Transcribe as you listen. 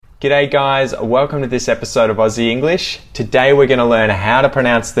G'day guys, welcome to this episode of Aussie English. Today we're going to learn how to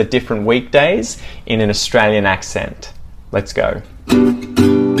pronounce the different weekdays in an Australian accent. Let's go.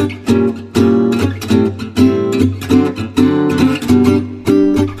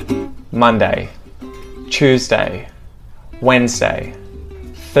 Monday, Tuesday, Wednesday,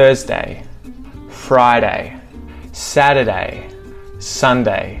 Thursday, Friday, Saturday,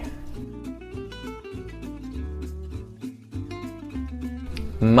 Sunday.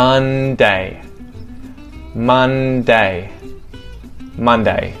 Monday, Monday,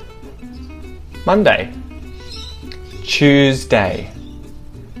 Monday, Monday. Tuesday,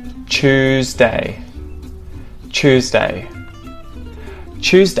 Tuesday, Tuesday,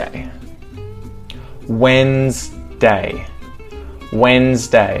 Tuesday. Wednesday,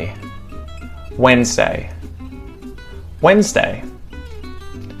 Wednesday, Wednesday, Wednesday.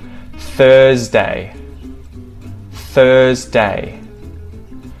 Thursday, Thursday,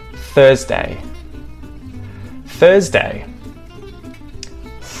 Thursday, Thursday.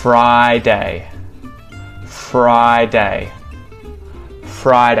 Friday, Friday,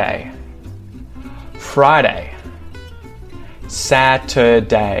 Friday, Friday.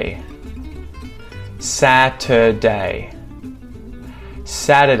 Saturday, Saturday,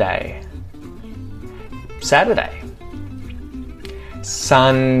 Saturday, Saturday.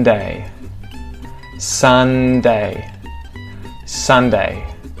 Sunday, Sunday, Sunday,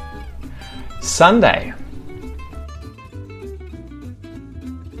 Sunday.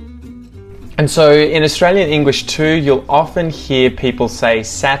 And so in Australian English too, you'll often hear people say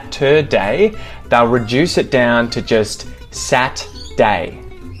Saturday. They'll reduce it down to just Sat-day,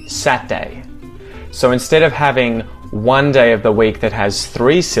 Sat-day. So instead of having one day of the week that has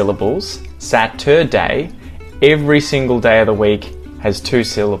 3 syllables, Saturday, every single day of the week has 2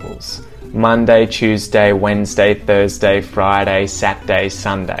 syllables. Monday, Tuesday, Wednesday, Thursday, Friday, Saturday,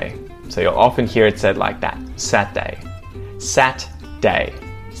 Sunday. So you'll often hear it said like that, Saturday, Sat-day,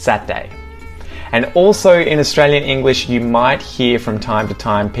 Sat-day. And also in Australian English, you might hear from time to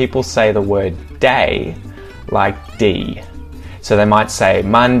time people say the word day like D. So they might say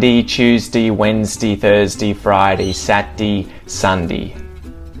Monday, Tuesday, Wednesday, Thursday, Friday, Saturday, Sunday.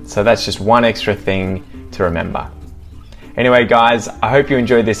 So that's just one extra thing to remember. Anyway guys, I hope you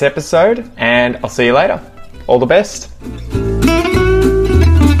enjoyed this episode and I'll see you later. All the best.